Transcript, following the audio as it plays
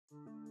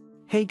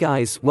Hey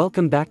guys,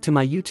 welcome back to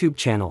my YouTube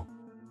channel.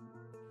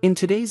 In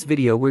today's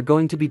video we're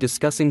going to be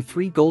discussing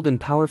 3 golden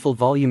powerful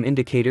volume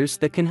indicators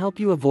that can help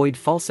you avoid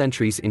false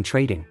entries in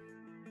trading.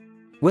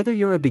 Whether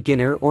you're a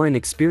beginner or an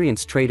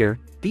experienced trader,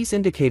 these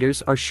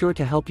indicators are sure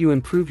to help you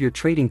improve your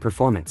trading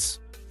performance.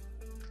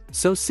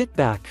 So sit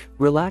back,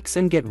 relax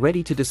and get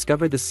ready to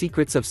discover the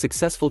secrets of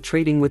successful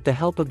trading with the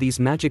help of these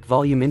magic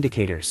volume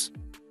indicators.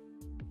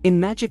 In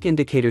Magic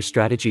Indicator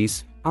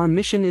Strategies, our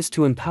mission is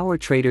to empower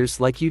traders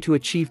like you to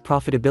achieve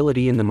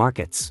profitability in the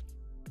markets.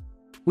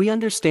 We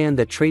understand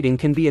that trading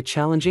can be a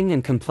challenging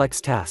and complex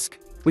task,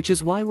 which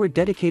is why we're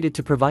dedicated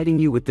to providing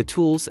you with the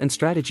tools and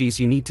strategies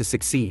you need to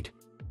succeed.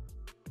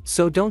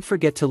 So don't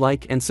forget to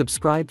like and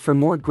subscribe for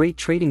more great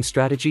trading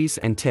strategies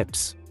and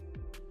tips.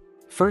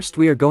 First,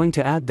 we are going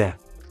to add the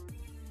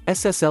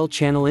SSL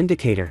channel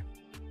indicator.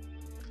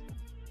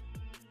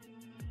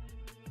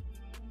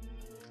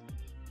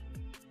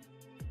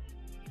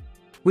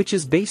 Which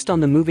is based on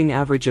the moving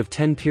average of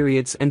 10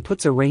 periods and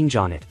puts a range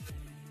on it.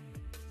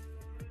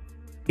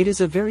 It is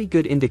a very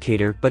good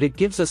indicator, but it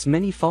gives us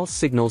many false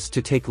signals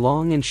to take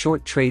long and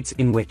short trades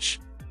in which.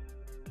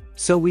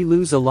 So we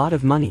lose a lot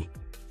of money.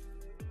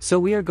 So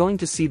we are going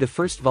to see the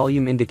first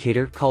volume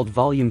indicator called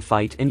Volume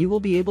Fight, and you will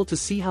be able to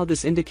see how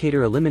this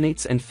indicator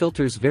eliminates and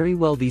filters very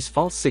well these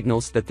false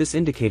signals that this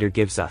indicator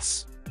gives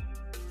us.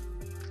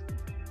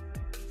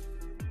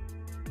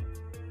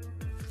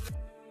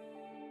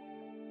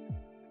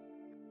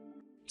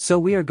 So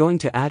we are going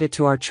to add it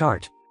to our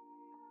chart.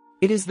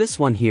 It is this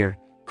one here,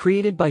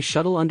 created by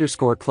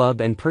Shuttle_Club,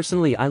 and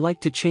personally I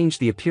like to change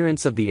the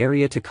appearance of the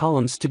area to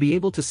columns to be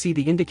able to see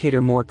the indicator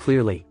more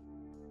clearly.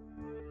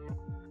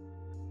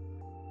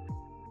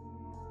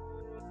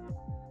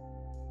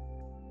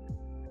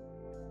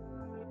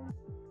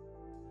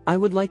 I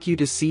would like you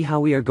to see how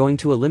we are going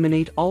to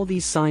eliminate all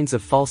these signs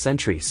of false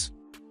entries.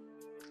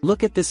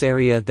 Look at this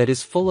area that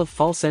is full of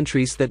false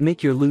entries that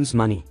make you lose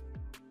money.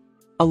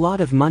 A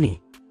lot of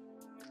money.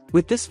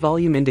 With this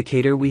volume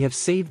indicator we have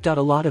saved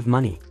a lot of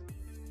money.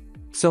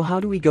 So how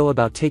do we go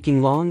about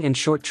taking long and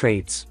short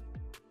trades?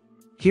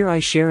 Here I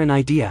share an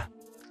idea.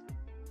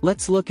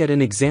 Let's look at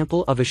an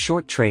example of a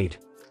short trade.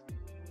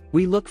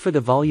 We look for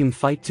the volume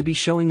fight to be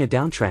showing a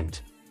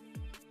downtrend.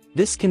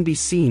 This can be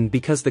seen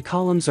because the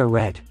columns are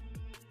red.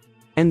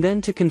 And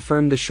then to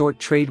confirm the short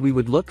trade we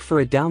would look for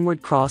a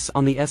downward cross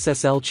on the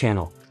SSL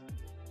channel.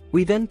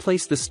 We then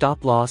place the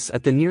stop loss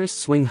at the nearest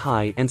swing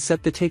high and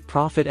set the take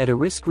profit at a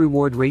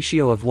risk-reward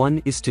ratio of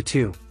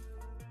 1:2.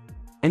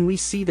 And we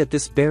see that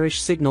this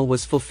bearish signal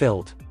was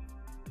fulfilled.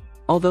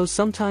 Although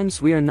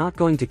sometimes we are not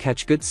going to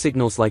catch good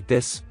signals like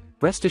this,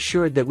 rest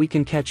assured that we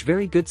can catch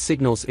very good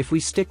signals if we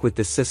stick with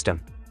this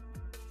system.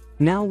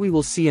 Now we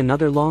will see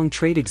another long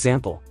trade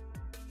example.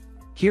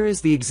 Here is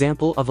the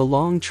example of a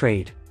long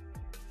trade.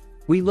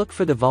 We look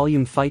for the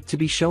volume fight to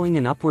be showing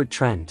an upward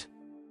trend.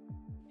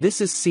 This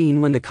is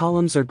seen when the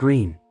columns are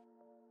green.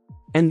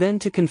 And then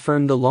to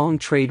confirm the long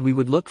trade we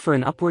would look for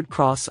an upward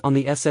cross on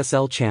the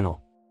SSL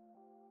channel.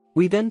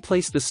 We then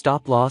place the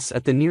stop loss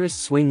at the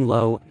nearest swing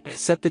low,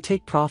 set the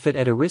take profit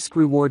at a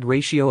risk-reward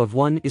ratio of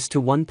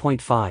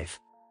 1:1.5.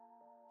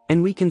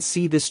 And we can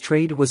see this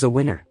trade was a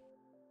winner.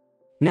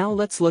 Now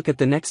let's look at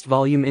the next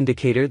volume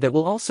indicator that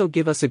will also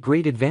give us a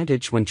great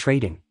advantage when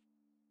trading.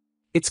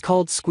 It's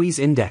called Squeeze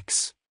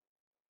Index.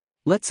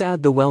 Let's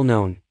add the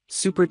well-known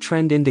Super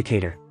Trend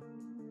indicator.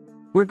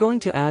 We're going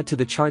to add to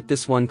the chart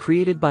this one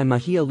created by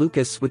Mahia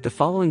Lucas with the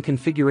following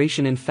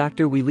configuration. In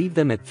factor we leave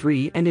them at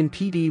 3 and in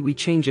PD we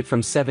change it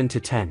from 7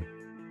 to 10.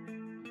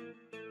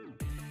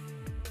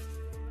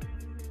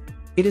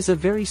 It is a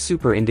very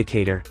super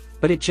indicator,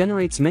 but it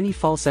generates many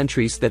false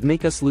entries that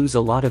make us lose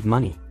a lot of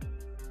money.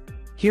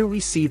 Here we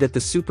see that the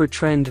super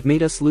trend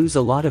made us lose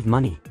a lot of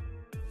money.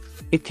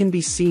 It can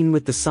be seen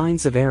with the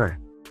signs of error.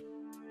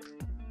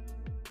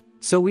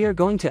 So we are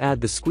going to add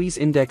the Squeeze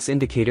Index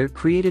indicator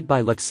created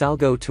by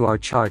Luxalgo to our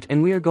chart,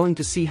 and we are going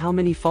to see how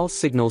many false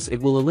signals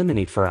it will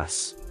eliminate for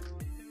us.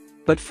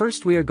 But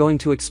first we are going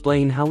to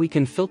explain how we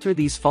can filter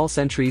these false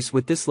entries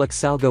with this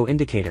Luxalgo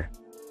indicator.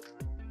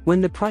 When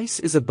the price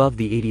is above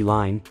the 80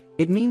 line,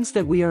 it means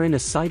that we are in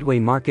a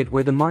sideways market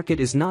where the market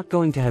is not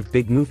going to have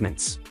big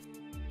movements.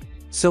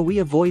 So we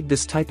avoid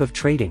this type of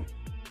trading.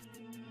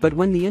 But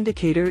when the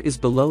indicator is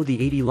below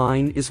the 80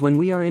 line is when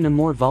we are in a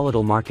more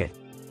volatile market.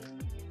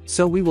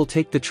 So we will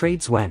take the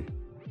trades when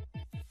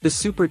the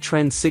super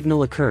trend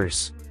signal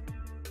occurs.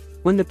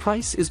 When the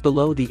price is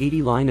below the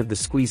 80 line of the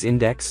squeeze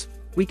index,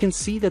 we can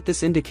see that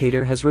this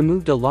indicator has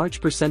removed a large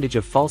percentage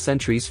of false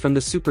entries from the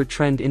super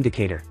trend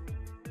indicator.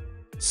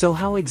 So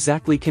how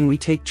exactly can we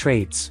take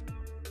trades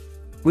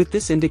with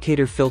this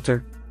indicator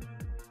filter?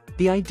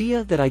 The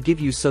idea that I give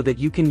you so that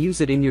you can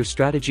use it in your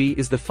strategy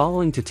is the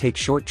following. To take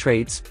short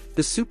trades,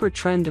 the super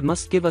trend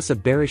must give us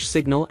a bearish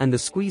signal and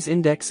the squeeze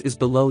index is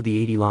below the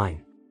 80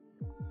 line.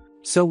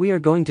 So we are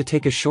going to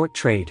take a short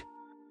trade.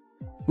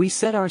 We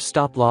set our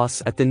stop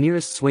loss at the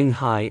nearest swing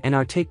high and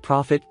our take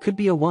profit could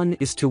be a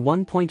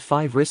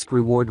 1:1.5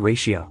 risk-reward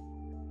ratio.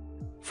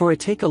 For a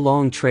take a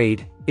long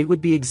trade, it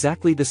would be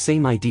exactly the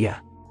same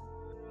idea.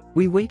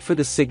 We wait for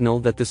the signal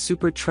that the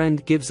super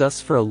trend gives us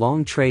for a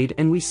long trade,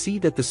 and we see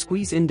that the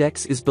squeeze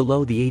index is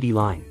below the 80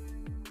 line.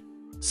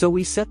 So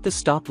we set the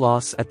stop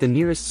loss at the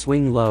nearest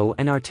swing low,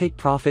 and our take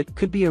profit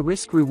could be a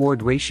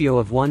risk-reward ratio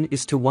of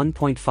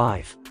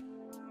 1:1.5.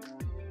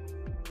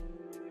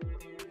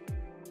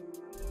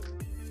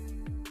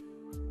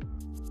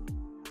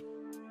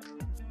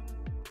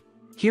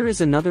 Here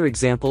is another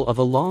example of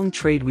a long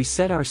trade we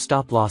set our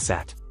stop loss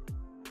at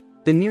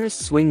the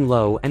nearest swing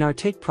low and our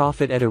take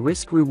profit at a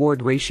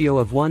risk-reward ratio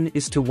of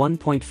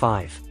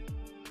 1:1.5.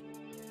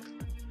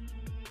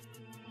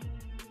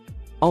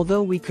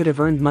 Although we could have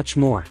earned much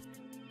more.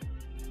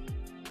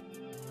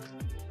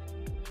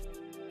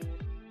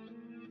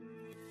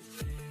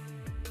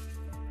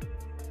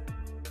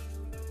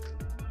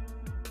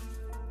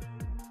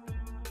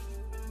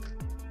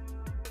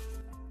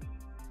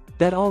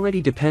 That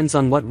already depends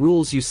on what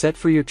rules you set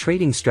for your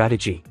trading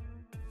strategy.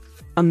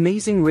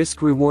 Amazing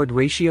risk-reward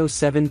ratio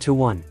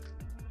 7:1.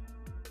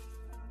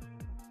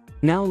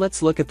 Now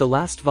let's look at the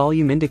last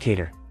volume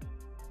indicator.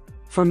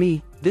 For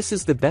me, this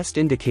is the best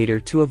indicator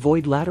to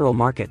avoid lateral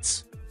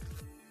markets.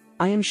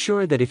 I am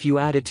sure that if you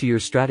add it to your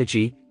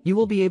strategy, you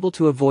will be able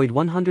to avoid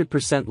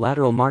 100%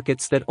 lateral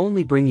markets that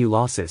only bring you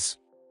losses.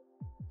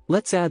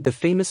 Let's add the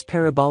famous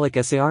parabolic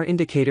SAR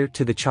indicator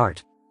to the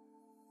chart.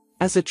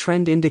 As a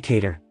trend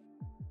indicator,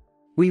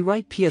 we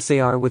write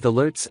PSAR with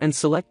alerts and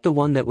select the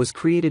one that was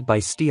created by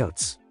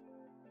Stiotes.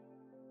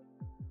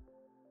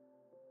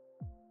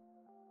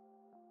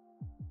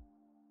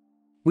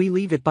 We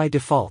leave it by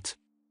default.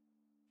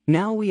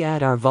 Now we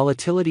add our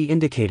volatility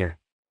indicator.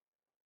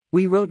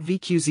 We wrote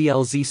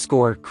VQZLZ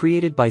score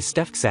created by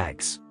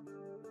FxAccurateUS.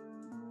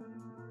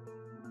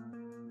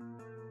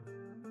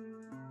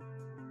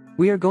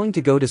 We are going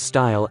to go to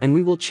style, and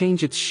we will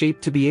change its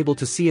shape to be able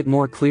to see it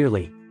more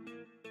clearly.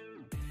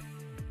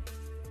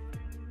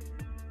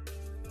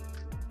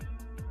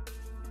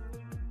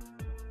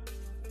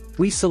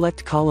 We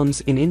select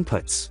columns in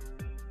inputs.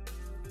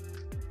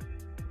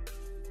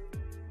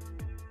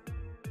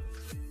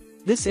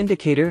 This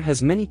indicator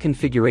has many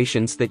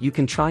configurations that you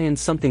can try, and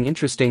something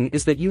interesting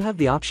is that you have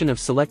the option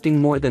of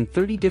selecting more than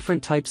 30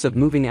 different types of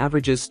moving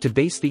averages to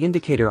base the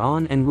indicator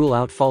on and rule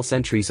out false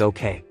entries.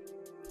 Okay.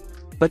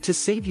 But to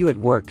save you at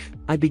work,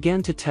 I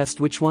began to test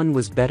which one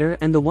was better,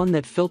 and the one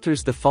that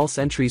filters the false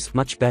entries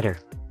much better.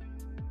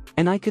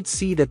 And I could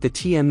see that the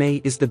TMA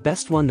is the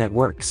best one that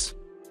works.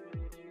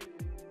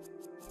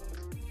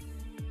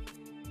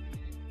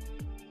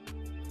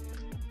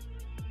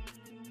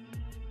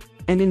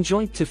 And in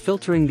joint to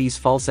filtering these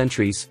false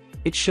entries,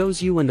 it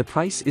shows you when the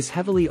price is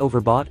heavily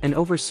overbought and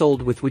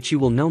oversold, with which you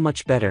will know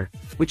much better,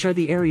 which are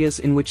the areas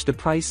in which the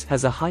price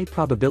has a high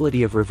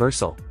probability of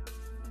reversal.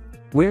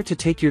 Where to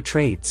take your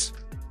trades.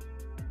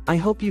 I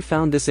hope you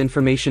found this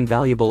information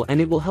valuable,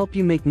 and it will help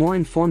you make more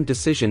informed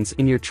decisions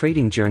in your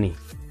trading journey.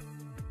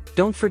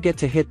 Don't forget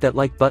to hit that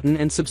like button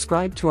and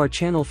subscribe to our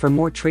channel for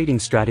more trading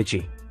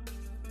strategy.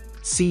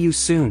 See you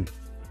soon.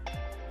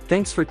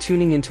 Thanks for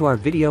tuning into our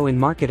video in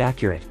Market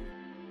Accurate.